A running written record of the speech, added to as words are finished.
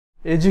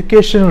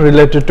Education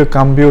related to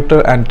computer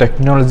and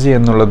technology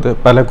എന്നുള്ളത്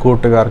പല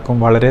കൂട്ടുകാർക്കും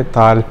വളരെ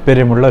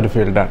താൽപര്യമുള്ള ഒരു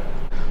ഫീൽഡാണ്.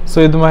 സോ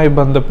ഇതുമായി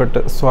ബന്ധപ്പെട്ട്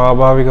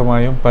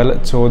സ്വാഭാവികമായും പല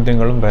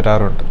ചോദ്യങ്ങളും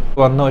വരാറുണ്ട്.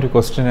 വന്ന ഒരു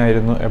ക്വസ്റ്റ്യൻ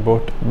ആയിരുന്നു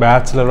about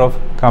Bachelor of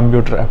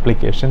Computer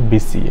Applications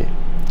BCA.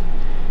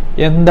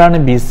 എന്താണ്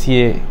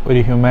BCA?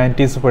 ഒരു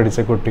ഹ്യൂമാനിറ്റീസ് പഠിച്ച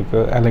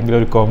കുട്ടിക്ക് അല്ലെങ്കിൽ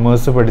ഒരു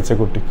കൊമേഴ്സ് പഠിച്ച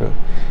കുട്ടിക്ക്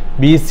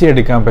BCA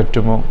എടുക്കാൻ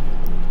പറ്റുമോ?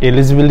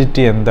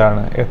 എലിജിബിലിറ്റി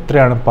എന്താണ്?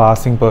 എത്രയാണ്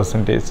പാസിംഗ്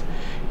പെർസെൻറ്റേജ്?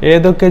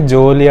 ഏതൊക്കെ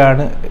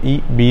ജോലിയാണ് ഈ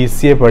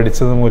BCA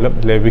പഠിച്ചത് മൂലം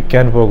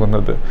ലഭിക്കാൻ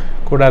പോകുന്നത്?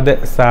 കൂടാതെ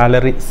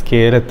സാലറി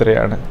സ്കെയിൽ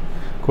എത്രയാണ്?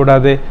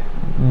 കൂടാതെ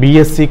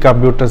B.Sc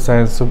കമ്പ്യൂട്ടർ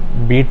സയൻസും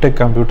B.Tech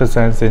കമ്പ്യൂട്ടർ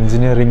സയൻസ്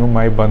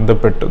എഞ്ചിനീയറിംഗുമായി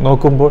ബന്ധപ്പെട്ട്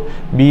നോക്കുമ്പോൾ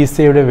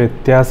BCAയുടെ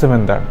വ്യത്യാസം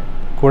എന്താണ്?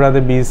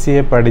 കൂടാതെ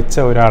BCA പഠിച്ച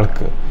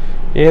ഒരാൾക്ക്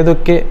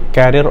ഏതൊക്കെ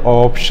കരിയർ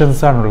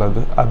ഓപ്ഷൻസ്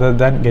ആണുള്ളത് other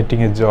than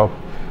getting A job?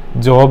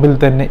 ജോബിൽ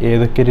തന്നെ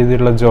ഏതൊക്കെ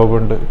രീതിയിലുള്ള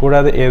ജോബുണ്ട്?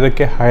 കൂടാതെ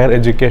ഏതൊക്കെ ഹയർ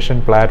എഡ്യൂക്കേഷൻ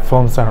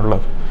പ്ലാറ്റ്ഫോംസ്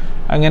ആണുള്ളത്?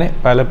 അങ്ങനെ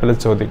പല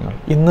ചോദ്യങ്ങൾ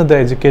ഇന്ന് ദ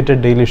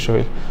എഡ്യൂക്കേറ്റഡ് ഡെയിലി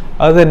ഷോയിൽ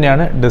അത്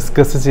തന്നെയാണ്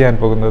ഡിസ്കസ് ചെയ്യാൻ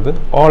പോകുന്നത്.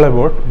 All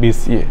about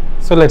BCA.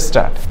 So let's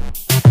start.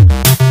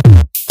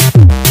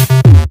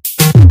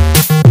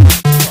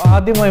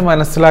 ആദ്യമായി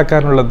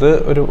മനസ്സിലാക്കാനുള്ളത്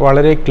ഒരു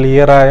വളരെ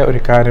ക്ലിയറായ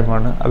ഒരു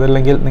കാര്യമാണ്.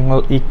 അതല്ലെങ്കിൽ നിങ്ങൾ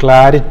ഈ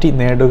ക്ലാരിറ്റി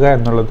നേടുക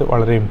എന്നുള്ളത്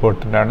വളരെ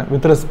ഇമ്പോർട്ടൻ്റ് ആണ്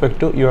with respect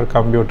to your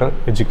computer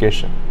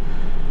education.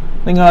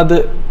 നിങ്ങളത്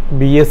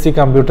B.Sc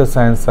കമ്പ്യൂട്ടർ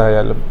സയൻസ്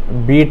ആയാലും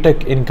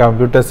B.Tech in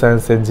computer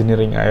science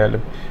engineering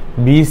ആയാലും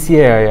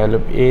BCA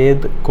ആയാലും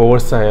ഏത്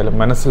കോഴ്സ് ആയാലും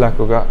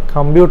മനസ്സിലാക്കുക,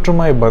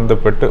 കമ്പ്യൂട്ടറുമായി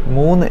ബന്ധപ്പെട്ട്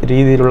 3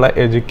 രീതിയിലുള്ള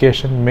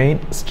എഡ്യൂക്കേഷൻ മെയിൻ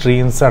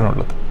സ്ട്രീംസ്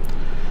ആണുള്ളത്.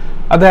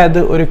 അതായത്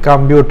ഒരു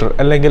കമ്പ്യൂട്ടർ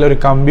അല്ലെങ്കിൽ ഒരു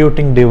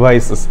കമ്പ്യൂട്ടിംഗ്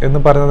ഡിവൈസസ്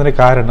എന്ന് പറയുന്നതിന്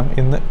കാരണം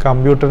ഇന്ന്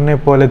കമ്പ്യൂട്ടറിനെ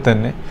പോലെ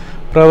തന്നെ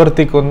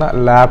പ്രവർത്തിക്കുന്ന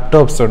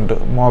ലാപ്ടോപ്സ് ഉണ്ട്,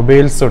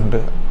 മൊബൈൽസ്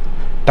ഉണ്ട്,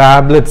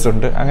 ടാബ്ലറ്റ്സ്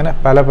ഉണ്ട്, അങ്ങനെ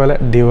പല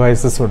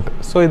ഡിവൈസസ് ഉണ്ട്.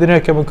 സോ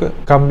ഇതിനെയൊക്കെ നമുക്ക്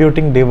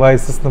കമ്പ്യൂട്ടിംഗ്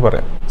ഡിവൈസസ് എന്ന്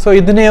പറയാം. സോ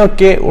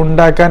ഇതിനെയൊക്കെ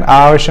ഉണ്ടാക്കാൻ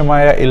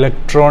ആവശ്യമായ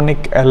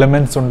ഇലക്ട്രോണിക്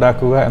എലമെൻറ്റ്സ്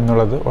ഉണ്ടാക്കുക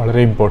എന്നുള്ളത്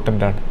വളരെ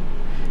ഇമ്പോർട്ടൻ്റ് ആണ്.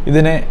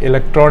 ഇതിനെ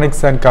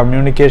ഇലക്ട്രോണിക്സ് ആൻഡ്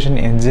കമ്മ്യൂണിക്കേഷൻ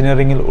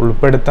എഞ്ചിനീയറിംഗിൽ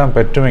ഉൾപ്പെടുത്താൻ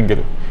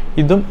പറ്റുമെങ്കിലും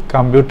ഇതും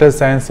കമ്പ്യൂട്ടർ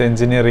സയൻസ്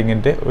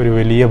എഞ്ചിനീയറിംഗിൻ്റെ ഒരു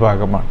വലിയ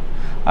ഭാഗമാണ്,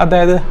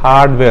 അതായത്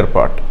ഹാർഡ്വെയർ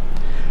പാർട്ട്.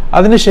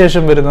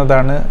 അതിനുശേഷം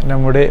വരുന്നതാണ്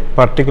നമ്മുടെ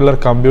പർട്ടിക്കുലർ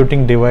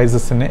കമ്പ്യൂട്ടിംഗ്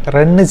ഡിവൈസസിനെ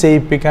റണ്ണ്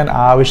ചെയ്യിപ്പിക്കാൻ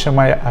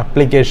ആവശ്യമായ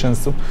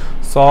ആപ്ലിക്കേഷൻസും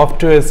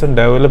സോഫ്റ്റ്വെയർസും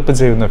ഡെവലപ്പ്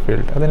ചെയ്യുന്ന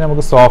ഫീൽഡ്. അതിന്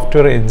നമുക്ക്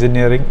സോഫ്റ്റ്വെയർ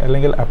എഞ്ചിനീയറിംഗ്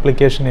അല്ലെങ്കിൽ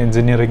ആപ്ലിക്കേഷൻ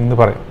എഞ്ചിനീയറിംഗ് എന്ന്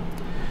പറയും.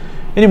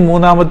 ഇനി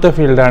മൂന്നാമത്തെ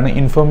ഫീൽഡാണ്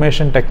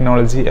ഇൻഫർമേഷൻ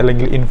ടെക്നോളജി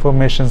അല്ലെങ്കിൽ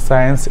ഇൻഫർമേഷൻ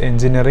സയൻസ്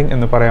എഞ്ചിനീയറിംഗ്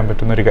എന്ന് പറയാൻ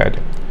പറ്റുന്ന ഒരു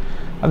കാര്യം.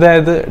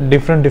 അതായത്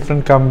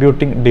ഡിഫറെൻറ്റ്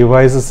കമ്പ്യൂട്ടിംഗ്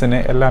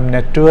ഡിവൈസസിനെ എല്ലാം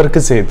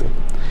നെറ്റ്വർക്ക് ചെയ്ത്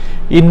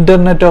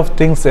ഇൻ്റർനെറ്റ് ഓഫ്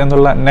തിങ്സ്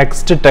എന്നുള്ള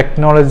നെക്സ്റ്റ്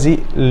ടെക്നോളജി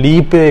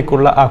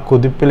ലീപ്പിലേക്കുള്ള ആ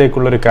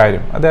കുതിപ്പിലേക്കുള്ള ഒരു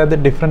കാര്യം. അതായത്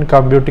ഡിഫറെൻറ്റ്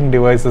കമ്പ്യൂട്ടിംഗ്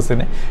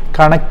ഡിവൈസസിനെ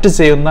കണക്ട്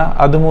ചെയ്യുന്ന,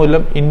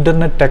 അതുമൂലം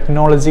ഇൻ്റർനെറ്റ്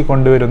ടെക്നോളജി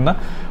കൊണ്ടുവരുന്ന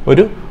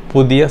ഒരു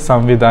പുതിയ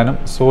സംവിധാനം.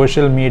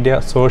 സോഷ്യൽ മീഡിയ,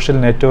 സോഷ്യൽ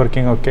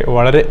നെറ്റ്വർക്കിംഗ് ഒക്കെ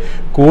വളരെ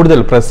കൂടുതൽ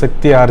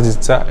പ്രസക്തി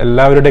ആർജിച്ച,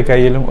 എല്ലാവരുടെ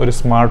കയ്യിലും ഒരു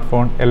സ്മാർട്ട്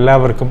ഫോൺ,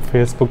 എല്ലാവർക്കും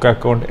ഫേസ്ബുക്ക്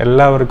അക്കൗണ്ട്,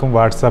 എല്ലാവർക്കും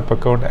വാട്സാപ്പ്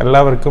അക്കൗണ്ട്,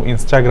 എല്ലാവർക്കും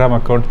ഇൻസ്റ്റാഗ്രാം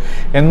അക്കൗണ്ട്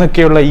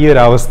എന്നൊക്കെയുള്ള ഈ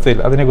ഒരു അവസ്ഥയിൽ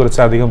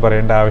അതിനെക്കുറിച്ച് അധികം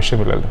പറയേണ്ട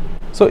ആവശ്യമില്ലല്ലോ.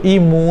 സോ ഈ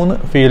 3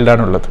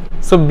 ഫീൽഡാണുള്ളത്.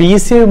 സോ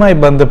BCAയുമായി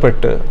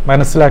ബന്ധപ്പെട്ട്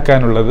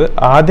മനസ്സിലാക്കാനുള്ളത്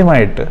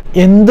ആദ്യമായിട്ട്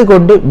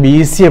എന്തുകൊണ്ട്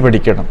BCA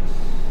പഠിക്കണം,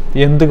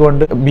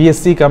 എന്തുകൊണ്ട്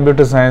B.Sc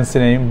computer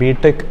സയൻസിനെയും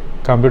B.Tech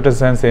computer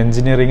science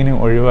എഞ്ചിനീയറിങ്ങിനെയും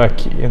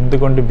ഒഴിവാക്കി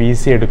എന്തുകൊണ്ട്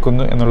BCA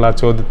എടുക്കുന്നു എന്നുള്ള ആ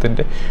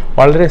ചോദ്യത്തിൻ്റെ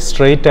വളരെ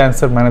സ്ട്രെയിറ്റ്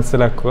ആൻസർ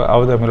മനസ്സിലാക്കുക.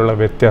 അവ തമ്മിലുള്ള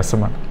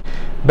വ്യത്യാസമാണ്.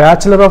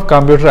 ബാച്ചിലർ ഓഫ്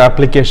കമ്പ്യൂട്ടർ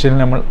ആപ്ലിക്കേഷനിൽ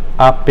നമ്മൾ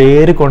ആ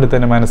പേര് കൊണ്ട്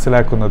തന്നെ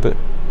മനസ്സിലാക്കുന്നത്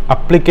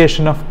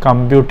അപ്ലിക്കേഷൻ ഓഫ്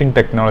കമ്പ്യൂട്ടിംഗ്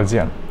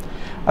ടെക്നോളജിയാണ്.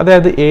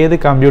 അതായത് ഏത്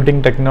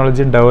കമ്പ്യൂട്ടിംഗ്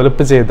ടെക്നോളജി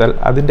ഡെവലപ്പ് ചെയ്താൽ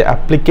അതിൻ്റെ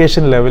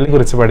അപ്ലിക്കേഷൻ ലെവലിനെ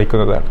കുറിച്ച്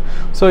പഠിക്കുന്നതാണ്.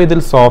 സോ ഇതിൽ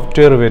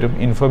സോഫ്റ്റ്വെയർ വരും,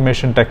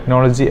 ഇൻഫർമേഷൻ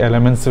ടെക്നോളജി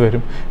എലമെൻറ്റ്സ്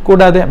വരും,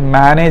 കൂടാതെ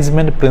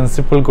മാനേജ്മെൻറ്റ്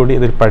പ്രിൻസിപ്പിൾ കൂടി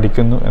ഇതിൽ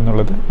പഠിക്കുന്നു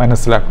എന്നുള്ളത്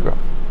മനസ്സിലാക്കുക.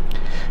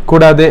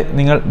 കൂടാതെ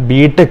നിങ്ങൾ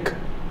B.Tech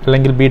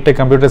അല്ലെങ്കിൽ B.Tech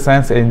കമ്പ്യൂട്ടർ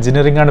സയൻസ്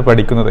എഞ്ചിനീയറിംഗ് ആണ്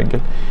പഠിക്കുന്നതെങ്കിൽ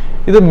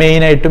ഇത്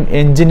മെയിനായിട്ടും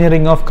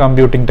എഞ്ചിനീയറിംഗ് ഓഫ്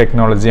കമ്പ്യൂട്ടിംഗ്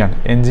ടെക്നോളജിയാണ്.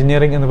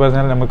 എഞ്ചിനീയറിംഗ് എന്ന്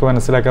പറഞ്ഞാൽ നമുക്ക്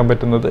മനസ്സിലാക്കാൻ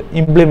പറ്റുന്നത്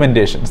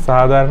ഇംപ്ലിമെൻറ്റേഷൻ,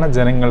 സാധാരണ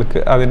ജനങ്ങൾക്ക്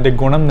അതിൻ്റെ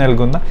ഗുണം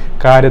നൽകുന്ന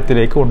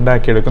കാര്യത്തിലേക്ക്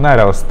ഉണ്ടാക്കിയെടുക്കുന്ന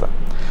ഒരവസ്ഥ.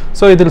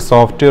 സോ ഇതിൽ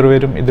സോഫ്റ്റ്വെയർ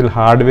വരും, ഇതിൽ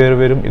ഹാർഡ്വെയർ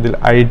വരും, ഇതിൽ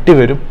IT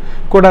വരും,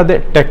 കൂടാതെ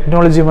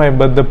ടെക്നോളജിയുമായി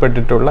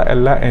ബന്ധപ്പെട്ടിട്ടുള്ള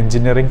എല്ലാ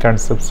എഞ്ചിനീയറിംഗ്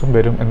കൺസെപ്റ്റ്സും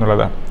വരും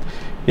എന്നുള്ളതാണ്.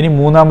 ഇനി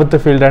മൂന്നാമത്തെ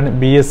ഫീൽഡാണ്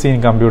B.Sc ഇൻ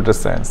കമ്പ്യൂട്ടർ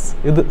സയൻസ്.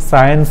 ഇത്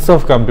സയൻസ്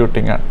ഓഫ്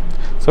കമ്പ്യൂട്ടിംഗ് ആണ്.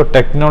 So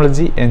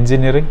technology,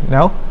 engineering,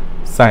 now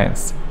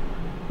science.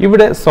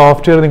 ഇവിടെ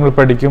സോഫ്റ്റ്വെയർ നിങ്ങൾ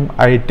പഠിക്കും,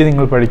 IT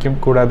നിങ്ങൾ പഠിക്കും,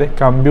 കൂടാതെ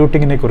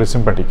കമ്പ്യൂട്ടിങ്ങിനെ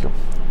കുറിച്ചും പഠിക്കും.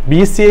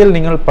 BCAയിൽ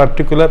നിങ്ങൾ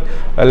പർട്ടിക്കുലർ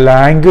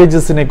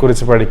ലാംഗ്വേജസിനെ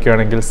കുറിച്ച്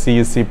പഠിക്കുകയാണെങ്കിൽ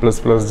C++,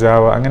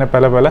 ജാവ, അങ്ങനെ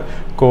പല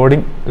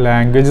കോഡിംഗ്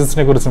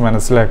ലാംഗ്വേജസിനെ കുറിച്ച്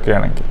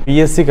മനസ്സിലാക്കുകയാണെങ്കിൽ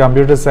B.Sc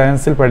കമ്പ്യൂട്ടർ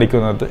സയൻസിൽ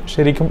പഠിക്കുന്നത്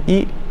ശരിക്കും ഈ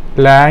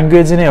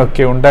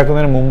ലാംഗ്വേജിനെയൊക്കെ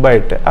ഉണ്ടാക്കുന്നതിന്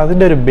മുമ്പായിട്ട്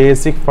അതിൻ്റെ ഒരു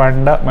ബേസിക്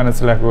ഫണ്ട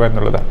മനസ്സിലാക്കുക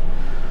എന്നുള്ളതാണ്.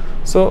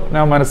 സോ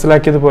ഞാൻ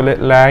മനസ്സിലാക്കിയതുപോലെ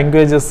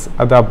ലാംഗ്വേജസ്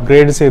അത്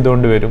അപ്ഗ്രേഡ്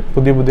ചെയ്തുകൊണ്ട് വരും,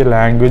 പുതിയ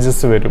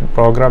ലാംഗ്വേജസ് വരും,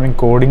 പ്രോഗ്രാമിംഗ്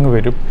കോഡിങ്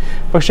വരും.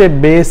 പക്ഷേ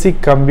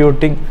ബേസിക്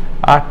കമ്പ്യൂട്ടിംഗ്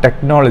ആ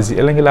ടെക്നോളജി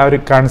അല്ലെങ്കിൽ ആ ഒരു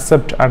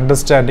കൺസെപ്റ്റ്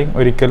അണ്ടർസ്റ്റാൻഡിങ്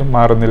ഒരിക്കലും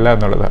മാറുന്നില്ല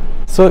എന്നുള്ളതാണ്.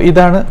 സോ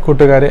ഇതാണ്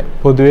കൂട്ടുകാരെ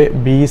പൊതുവെ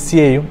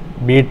BCAയും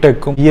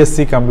B.Techും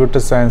B.Sc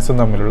കമ്പ്യൂട്ടർ സയൻസും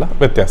തമ്മിലുള്ള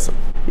വ്യത്യാസം.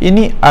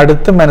 ഇനി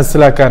അടുത്ത്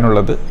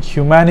മനസ്സിലാക്കാനുള്ളത്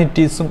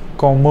ഹ്യൂമാനിറ്റീസും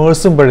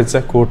കൊമേഴ്സും പഠിച്ച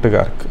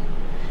കൂട്ടുകാർക്ക്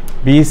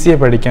BCA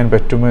പഠിക്കാൻ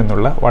പറ്റുമോ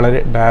എന്നുള്ള വളരെ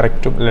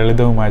ഡയറക്റ്റും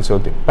ലളിതവുമായ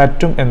ചോദ്യം.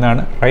 പറ്റും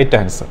എന്നാണ് റൈറ്റ്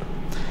ആൻസർ.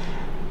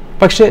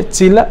 പക്ഷേ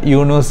ചില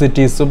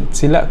യൂണിവേഴ്സിറ്റീസും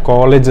ചില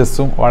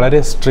കോളേജസും വളരെ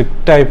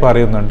സ്ട്രിക്റ്റായി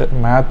പറയുന്നുണ്ട്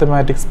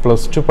മാത്തമാറ്റിക്സ്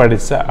 +2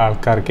 പഠിച്ച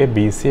ആൾക്കാർക്ക്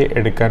BCA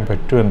എടുക്കാൻ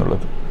പറ്റൂ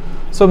എന്നുള്ളത്.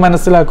 സോ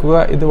മനസ്സിലാക്കുക,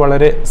 ഇത്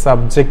വളരെ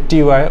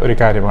സബ്ജക്റ്റീവായ ഒരു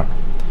കാര്യമാണ്.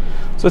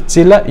 സോ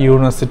ചില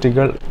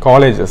യൂണിവേഴ്സിറ്റികൾ,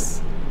 കോളേജസ്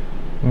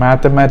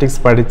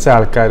മാത്തമാറ്റിക്സ് പഠിച്ച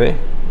ആൾക്കാരെ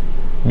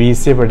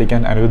BCA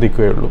പഠിക്കാൻ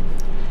അനുവദിക്കുകയുള്ളൂ.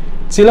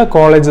 ചില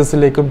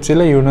കോളേജസിലേക്കും ചില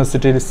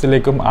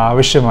യൂണിവേഴ്സിറ്റീസിലേക്കും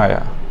ആവശ്യമായ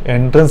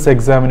എൻട്രൻസ്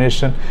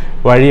എക്സാമിനേഷൻ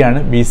വഴിയാണ്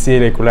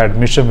BCAയിലേക്കുള്ള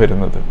അഡ്മിഷൻ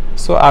വരുന്നത്.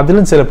 സോ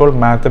അതിലും ചിലപ്പോൾ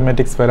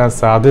മാത്തമാറ്റിക്സ് വരാൻ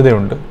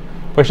സാധ്യതയുണ്ട്.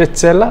 പക്ഷേ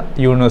ചില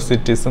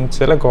യൂണിവേഴ്സിറ്റീസും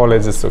ചില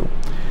കോളേജസും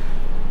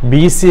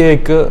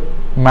BCAക്ക്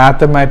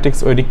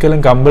മാത്തമാറ്റിക്സ് ഒരിക്കലും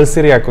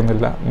കമ്പൽസറി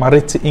ആക്കുന്നില്ല,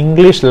 മറിച്ച്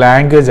ഇംഗ്ലീഷ്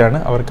ലാംഗ്വേജ് ആണ്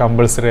അവർ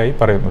കമ്പൽസറി ആയി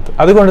പറയുന്നത്.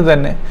 അതുകൊണ്ട്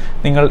തന്നെ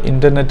നിങ്ങൾ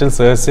ഇൻ്റർനെറ്റിൽ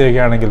സെർച്ച്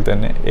ചെയ്യുകയാണെങ്കിൽ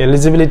തന്നെ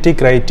എലിജിബിലിറ്റി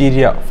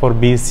ക്രൈറ്റീരിയ ഫോർ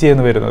BCA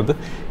എന്ന് വരുന്നത്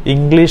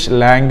ഇംഗ്ലീഷ്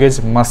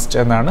ലാംഗ്വേജ് മസ്റ്റ്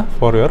എന്നാണ്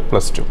ഫോർ യുവർ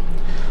 +2.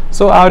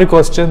 സോ ആ ഒരു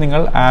ക്വസ്റ്റ്യൻ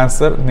നിങ്ങൾ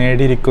ആൻസർ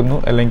നേടിയിരിക്കുന്നു,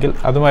 അല്ലെങ്കിൽ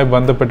അതുമായി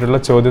ബന്ധപ്പെട്ടുള്ള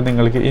ചോദ്യം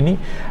നിങ്ങൾക്ക് ഇനി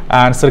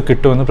ആൻസർ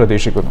കിട്ടുമെന്ന്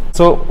പ്രതീക്ഷിക്കുന്നു.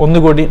 സോ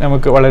ഒന്നുകൂടി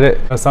നമുക്ക് വളരെ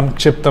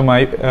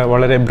സംക്ഷിപ്തമായി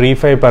വളരെ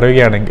ബ്രീഫായി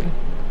പറയുകയാണെങ്കിൽ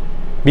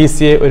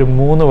BCA ഒരു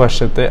 3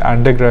 വർഷത്തെ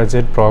അണ്ടർ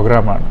ഗ്രാജുവേറ്റ്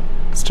പ്രോഗ്രാമാണ്,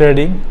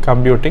 സ്റ്റഡിയിങ്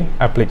കമ്പ്യൂട്ടിംഗ്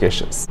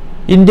ആപ്ലിക്കേഷൻസ്.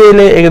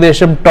 ഇന്ത്യയിലെ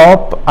ഏകദേശം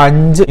ടോപ്പ്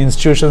 5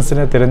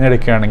 ഇൻസ്റ്റിറ്റ്യൂഷൻസിനെ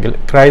തിരഞ്ഞെടുക്കുകയാണെങ്കിൽ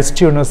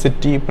Christ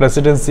university,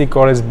 presidency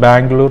college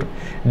Bangalore,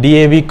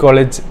 DAV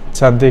college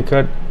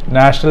Chandigarh,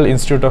 national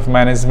institute of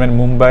management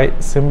Mumbai,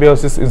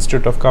 symbiosis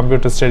institute of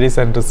computer studies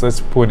and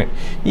research Pune,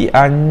 ഈ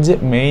 5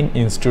 മെയിൻ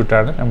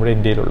ഇൻസ്റ്റിറ്റ്യൂട്ടാണ് നമ്മുടെ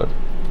ഇന്ത്യയിലുള്ളത്.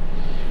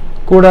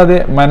 കൂടാതെ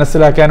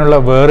മനസ്സിലാക്കാനുള്ള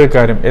വേറൊരു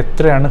കാര്യം,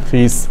 എത്രയാണ്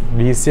ഫീസ്?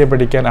 BCA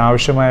പഠിക്കാൻ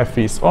ആവശ്യമായ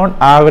ഫീസ് ഓൺ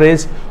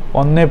ആവറേജ്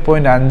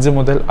 1.5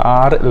 മുതൽ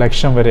 6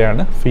 ലക്ഷം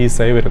വരെയാണ്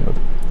ഫീസായി വരുന്നത്.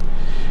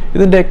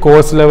 ഇതിൻ്റെ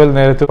കോഴ്സ് ലെവൽ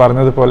നേരത്തെ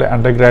പറഞ്ഞതുപോലെ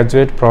അണ്ടർ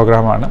ഗ്രാജുവേറ്റ്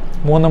പ്രോഗ്രാമാണ്.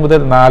 3 മുതൽ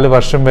 4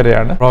 വർഷം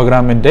വരെയാണ്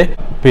പ്രോഗ്രാമിൻ്റെ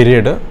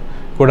പീരീഡ്.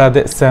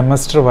 കൂടാതെ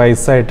സെമസ്റ്റർ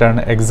വൈസായിട്ടാണ്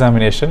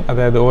എക്സാമിനേഷൻ,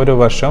 അതായത് ഓരോ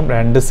വർഷവും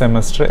 2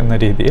 സെമസ്റ്റർ എന്ന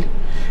രീതിയിൽ.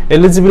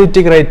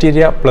 എലിജിബിലിറ്റി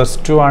ക്രൈറ്റീരിയ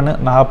 +2 ആണ്.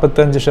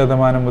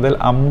 45% മുതൽ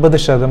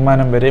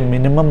 50% വരെ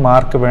മിനിമം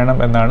മാർക്ക് വേണം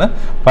എന്നാണ്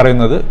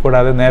പറയുന്നത്.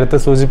 കൂടാതെ നേരത്തെ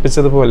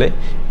സൂചിപ്പിച്ചതുപോലെ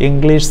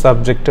ഇംഗ്ലീഷ്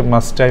സബ്ജക്റ്റ്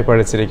മസ്റ്റായി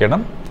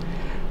പഠിച്ചിരിക്കണം.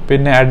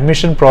 പിന്നെ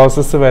അഡ്മിഷൻ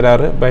പ്രോസസ്സ്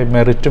വരാറ് ബൈ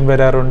മെറിറ്റും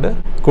വരാറുണ്ട്,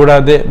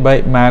 കൂടാതെ ബൈ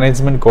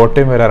മാനേജ്മെൻറ്റ്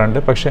കോട്ടയും വരാറുണ്ട്.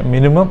 പക്ഷേ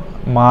മിനിമം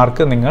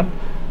മാർക്ക് നിങ്ങൾ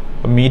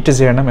മീറ്റ്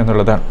ചെയ്യണം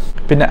എന്നുള്ളതാണ്.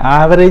 പിന്നെ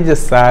ആവറേജ്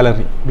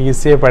സാലറി,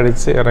 BCA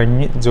പഠിച്ച്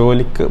ഇറങ്ങി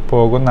ജോലിക്ക്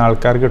പോകുന്ന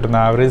ആൾക്കാർക്ക് കിട്ടുന്ന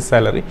ആവറേജ്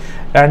സാലറി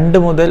 2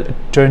 മുതൽ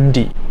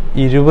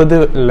 20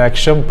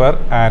 ലക്ഷം പെർ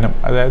ആനം,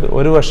 അതായത്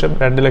ഒരു വർഷം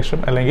 2 ലക്ഷം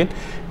അല്ലെങ്കിൽ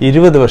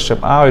 20 വർഷം,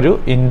 ആ ഒരു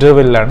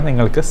ഇൻ്റർവെല്ലിലാണ്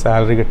നിങ്ങൾക്ക്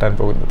സാലറി കിട്ടാൻ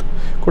പോകുന്നത്.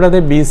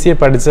 കൂടാതെ BCA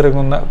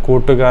പഠിച്ചിറങ്ങുന്ന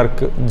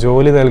കൂട്ടുകാർക്ക്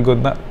ജോലി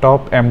നൽകുന്ന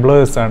top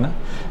എംപ്ലോയേഴ്സാണ്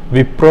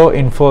Wipro,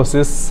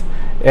 Infosys,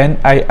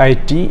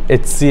 NIIT,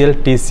 HCL,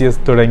 TCS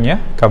തുടങ്ങിയ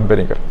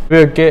കമ്പനികൾ.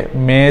 ഇവയൊക്കെ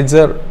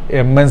മേജർ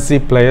MNC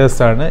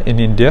പ്ലെയേഴ്സാണ് ഇൻ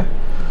ഇന്ത്യ.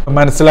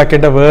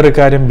 മനസ്സിലാക്കേണ്ട വേറൊരു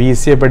കാര്യം,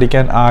 BCA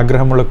പഠിക്കാൻ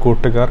ആഗ്രഹമുള്ള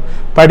കൂട്ടുകാർ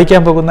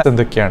പഠിക്കാൻ പോകുന്ന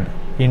എന്തൊക്കെയാണ്?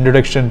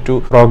 Introduction to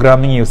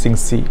programming using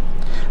C,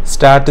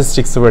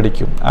 statistics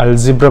പഠിക്കും,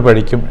 അൽജിബ്ര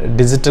പഠിക്കും,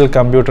 ഡിജിറ്റൽ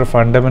കമ്പ്യൂട്ടർ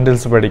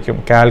ഫണ്ടമെന്റൽസ് പഠിക്കും,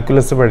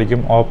 കാൽക്കുലസ് പഠിക്കും,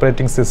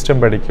 ഓപ്പറേറ്റിംഗ് സിസ്റ്റം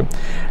പഠിക്കും,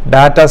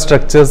 ഡാറ്റ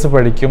സ്ട്രക്ചേഴ്സ്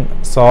പഠിക്കും,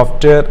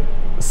 സോഫ്റ്റ്വെയർ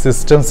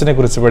സിസ്റ്റംസിനെ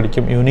കുറിച്ച്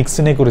പഠിക്കും,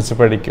 യൂണിക്സിനെ കുറിച്ച്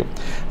പഠിക്കും,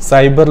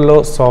 cyber law,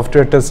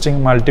 software testing,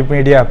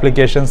 multimedia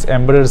applications,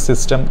 embedded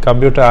system,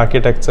 computer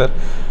architecture,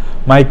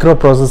 micro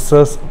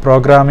processors,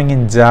 programming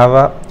in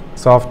Java,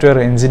 software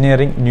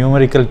engineering,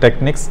 numerical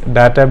techniques,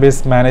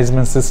 database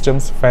management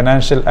systems,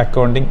 financial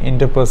accounting,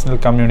 interpersonal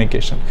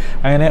communication,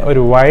 അങ്ങനെ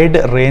ഒരു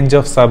wide range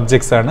of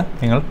subjects ആണ്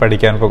നിങ്ങൾ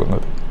പഠിക്കാൻ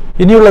പോകുന്നത്.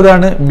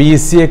 ഇനിയുള്ളതാണ്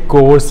BCA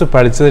കോഴ്സ്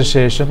പഠിച്ചതിന്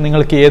ശേഷം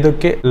നിങ്ങൾക്ക്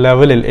ഏതൊക്കെ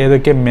ലെവലിൽ,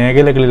 ഏതൊക്കെ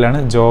മേഖലകളിലാണ്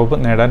ജോബ്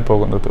നേടാൻ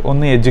പോകുന്നത്.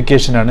 ഒന്ന്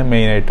എഡ്യൂക്കേഷനാണ്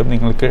മെയിനായിട്ടും,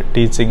 നിങ്ങൾക്ക്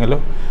ടീച്ചിങ്ങിലോ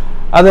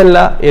അതല്ല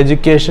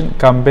എഡ്യൂക്കേഷൻ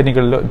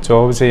കമ്പനികളിലോ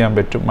ജോബ് ചെയ്യാൻ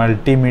പറ്റും.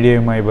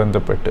 മൾട്ടിമീഡിയയുമായി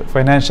ബന്ധപ്പെട്ട്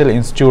ഫൈനാൻഷ്യൽ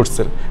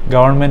ഇൻസ്റ്റിറ്റ്യൂട്ട്സിൽ,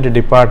 ഗവൺമെൻറ്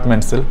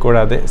ഡിപ്പാർട്ട്മെൻറ്റ്സിൽ,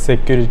 കൂടാതെ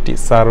സെക്യൂരിറ്റി,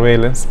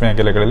 സർവൈലൻസ്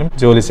മേഖലകളിലും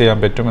ജോലി ചെയ്യാൻ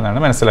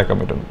പറ്റുമെന്നാണ് മനസ്സിലാക്കാൻ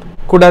പറ്റുന്നത്.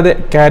 കൂടാതെ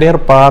കരിയർ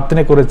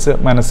പാത്തിനെ കുറിച്ച്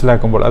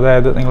മനസ്സിലാക്കുമ്പോൾ,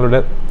 അതായത് നിങ്ങളുടെ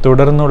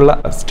തുടർന്നുള്ള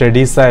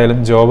സ്റ്റഡീസ് ആയാലും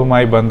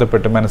ജോബുമായി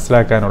ബന്ധപ്പെട്ട്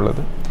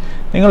മനസ്സിലാക്കാനുള്ളത്,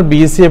 നിങ്ങൾ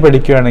BCA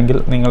പഠിക്കുകയാണെങ്കിൽ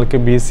നിങ്ങൾക്ക്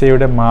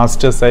BCAയുടെ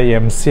മാസ്റ്റേഴ്സായി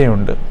MCA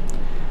ഉണ്ട്,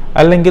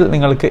 അല്ലെങ്കിൽ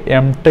നിങ്ങൾക്ക്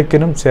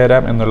MTechനും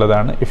ചേരാം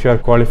എന്നുള്ളതാണ്. If you are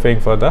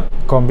qualifying for the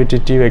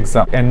competitive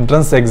exam,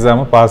 entrance exam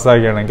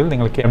പാസ്സാകുകയാണെങ്കിൽ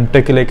നിങ്ങൾക്ക്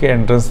MTechലേക്ക്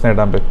എൻട്രൻസ്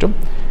നേടാൻ പറ്റും.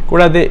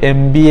 കൂടാതെ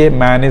MBA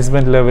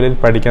മാനേജ്മെൻറ്റ് ലെവലിൽ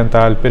പഠിക്കാൻ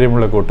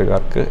താല്പര്യമുള്ള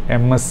കൂട്ടുകാർക്ക്,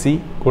 MSc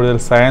കൂടുതൽ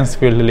സയൻസ്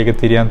ഫീൽഡിലേക്ക്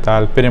തിരിയാൻ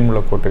താല്പര്യമുള്ള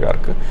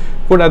കൂട്ടുകാർക്ക്,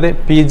 കൂടാതെ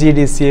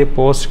PGDCA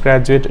post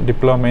graduate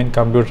diploma in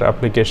computer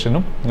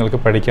ആപ്ലിക്കേഷനും നിങ്ങൾക്ക്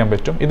പഠിക്കാൻ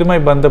പറ്റും.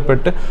 ഇതുമായി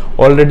ബന്ധപ്പെട്ട്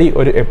ഓൾറെഡി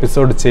ഒരു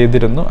എപ്പിസോഡ്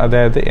ചെയ്തിരുന്നു,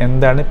 അതായത്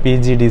എന്താണ്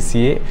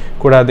PGDCA,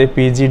 കൂടാതെ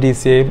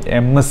PGDCAയും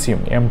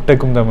MScയും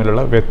MTechും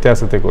തമ്മിലുള്ള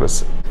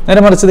വ്യത്യാസത്തെക്കുറിച്ച്.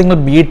 നേരെ മറിച്ച് നിങ്ങൾ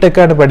B.Tech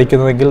ആണ്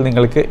പഠിക്കുന്നതെങ്കിൽ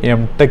നിങ്ങൾക്ക്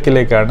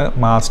MTechിലേക്കാണ്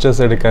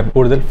മാസ്റ്റേഴ്സ് എടുക്കാൻ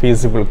കൂടുതൽ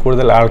ഫീസിബിൾ.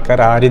 കൂടുതൽ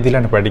ആൾക്കാർ ആ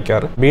രീതിയിലാണ്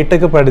പഠിക്കാറ്.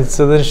 B.Tech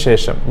പഠിച്ചതിന്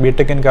ശേഷം,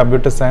 B.Tech in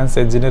computer science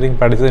engineering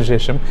പഠിച്ചതിന്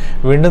ശേഷം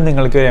വീണ്ടും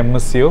നിങ്ങൾക്ക്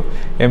MSc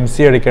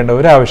MCA എടുക്കേണ്ട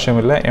ഒരു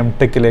ആവശ്യമില്ല,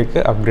 M.Techലേക്ക്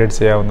അപ്ഗ്രേഡ്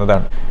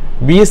ചെയ്യാവുന്നതാണ്.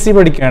 B.Sc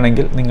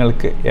പഠിക്കുകയാണെങ്കിൽ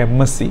നിങ്ങൾക്ക്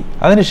MSc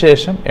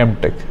അതിനുശേഷം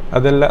M.Tech,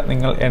 അതല്ല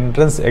നിങ്ങൾ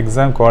എൻട്രൻസ്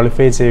എക്സാം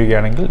ക്വാളിഫൈ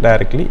ചെയ്യുകയാണെങ്കിൽ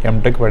ഡയറക്റ്റ്ലി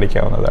M.Tech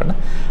പഠിക്കാവുന്നതാണ്.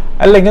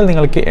 അല്ലെങ്കിൽ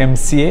നിങ്ങൾക്ക്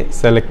MCA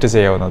സെലക്ട്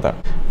ചെയ്യാവുന്നതാണ്.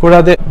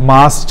 കൂടാതെ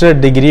മാസ്റ്റർ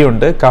ഡിഗ്രി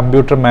ഉണ്ട്,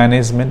 കമ്പ്യൂട്ടർ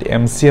മാനേജ്മെൻറ്റ്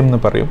MCM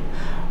എന്ന് പറയും.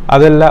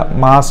 അതല്ല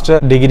master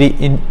degree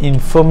in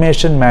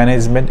information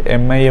management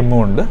MIM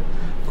ഉണ്ട്.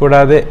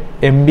 കൂടാതെ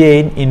MBA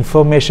ഇൻ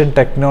ഇൻഫർമേഷൻ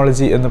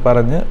ടെക്നോളജി എന്ന്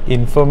പറഞ്ഞ്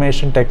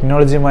ഇൻഫർമേഷൻ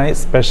ടെക്നോളജിയുമായി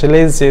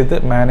സ്പെഷ്യലൈസ് ചെയ്ത്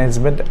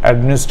മാനേജ്മെൻറ്റ്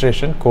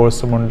അഡ്മിനിസ്ട്രേഷൻ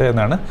കോഴ്സുമുണ്ട്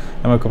എന്നാണ്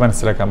നമുക്ക്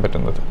മനസ്സിലാക്കാൻ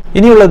പറ്റുന്നത്.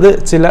 ഇനിയുള്ളത്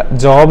ചില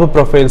ജോബ്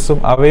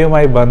പ്രൊഫൈൽസും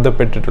അവയുമായി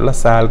ബന്ധപ്പെട്ടിട്ടുള്ള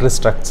സാലറി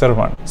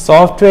സ്ട്രക്ചറുമാണ്.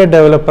 സോഫ്റ്റ്വെയർ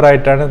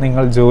ഡെവലപ്പറായിട്ടാണ്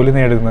നിങ്ങൾ ജോലി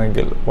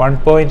നേടുന്നതെങ്കിൽ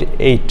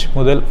 1.8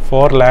 മുതൽ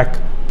 4 lakh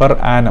per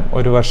annum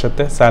ഒരു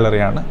വർഷത്തെ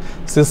സാലറിയാണ്.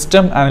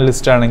 സിസ്റ്റം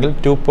അനലിസ്റ്റ് ആണെങ്കിൽ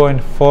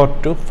 2.4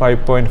 to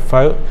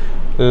 5.5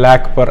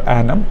 lakh per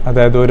annum,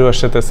 അതായത് ഒരു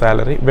വർഷത്തെ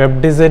സാലറി.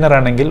 വെബ് ഡിസൈനർ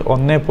ആണെങ്കിൽ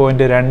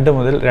 1.2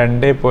 മുതൽ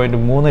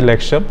 2.3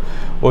 ലക്ഷം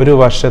ഒരു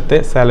വർഷത്തെ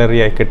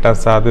സാലറിയായി കിട്ടാൻ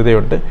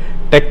സാധ്യതയുണ്ട്.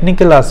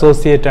 ടെക്നിക്കൽ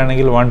അസോസിയേറ്റ്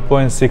ആണെങ്കിൽ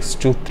 1.6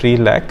 to 3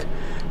 lakh.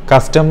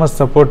 Customer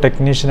support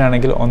technician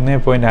ആണെങ്കിൽ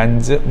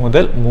 1.5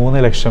 മുതൽ 3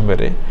 ലക്ഷം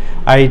വരെ.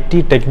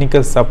 IT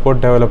ടെക്നിക്കൽ സപ്പോർട്ട്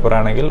ഡെവലപ്പർ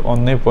ആണെങ്കിൽ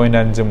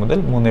 1.5 മുതൽ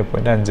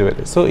 3.5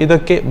 വരെ. സോ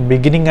ഇതൊക്കെ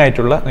ബിഗിനിങ്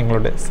ആയിട്ടുള്ള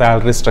നിങ്ങളുടെ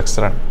സാലറി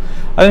സ്ട്രക്ചറാണ്.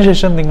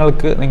 അതിനുശേഷം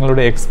നിങ്ങൾക്ക്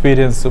നിങ്ങളുടെ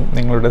എക്സ്പീരിയൻസും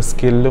നിങ്ങളുടെ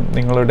സ്കില്ലും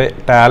നിങ്ങളുടെ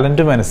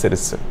ടാലൻറ്റും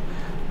അനുസരിച്ച്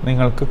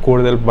നിങ്ങൾക്ക്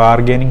കൂടുതൽ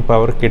ബാർഗെയിനിങ്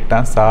പവർ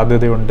കിട്ടാൻ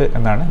സാധ്യതയുണ്ട്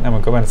എന്നാണ്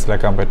നമുക്ക്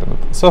മനസ്സിലാക്കാൻ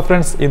പറ്റുന്നത്. സോ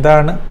ഫ്രണ്ട്സ്,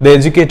 ഇതാണ് the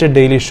educated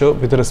daily show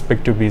with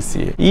respect to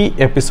BCA. ഈ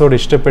എപ്പിസോഡ്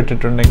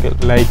ഇഷ്ടപ്പെട്ടിട്ടുണ്ടെങ്കിൽ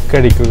ലൈക്ക്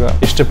അടിക്കുക,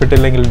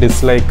 ഇഷ്ടപ്പെട്ടില്ലെങ്കിൽ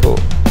ഡിസ്ലൈക്കോ,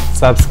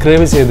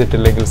 സബ്സ്ക്രൈബ്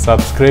ചെയ്തിട്ടില്ലെങ്കിൽ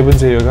സബ്സ്ക്രൈബും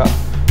ചെയ്യുക.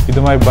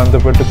 ഇതുമായി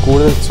ബന്ധപ്പെട്ട്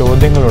കൂടുതൽ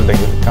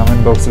ചോദ്യങ്ങളുണ്ടെങ്കിൽ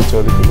കമൻറ്റ് ബോക്സിൽ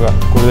ചോദിക്കുക.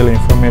 കൂടുതൽ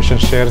ഇൻഫർമേഷൻ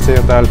ഷെയർ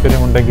ചെയ്യാൻ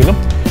താല്പര്യമുണ്ടെങ്കിലും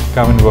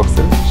കമൻറ്റ്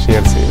ബോക്സിൽ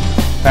ഷെയർ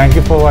ചെയ്യുക. Thank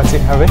you for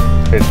watching. Have A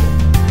great day.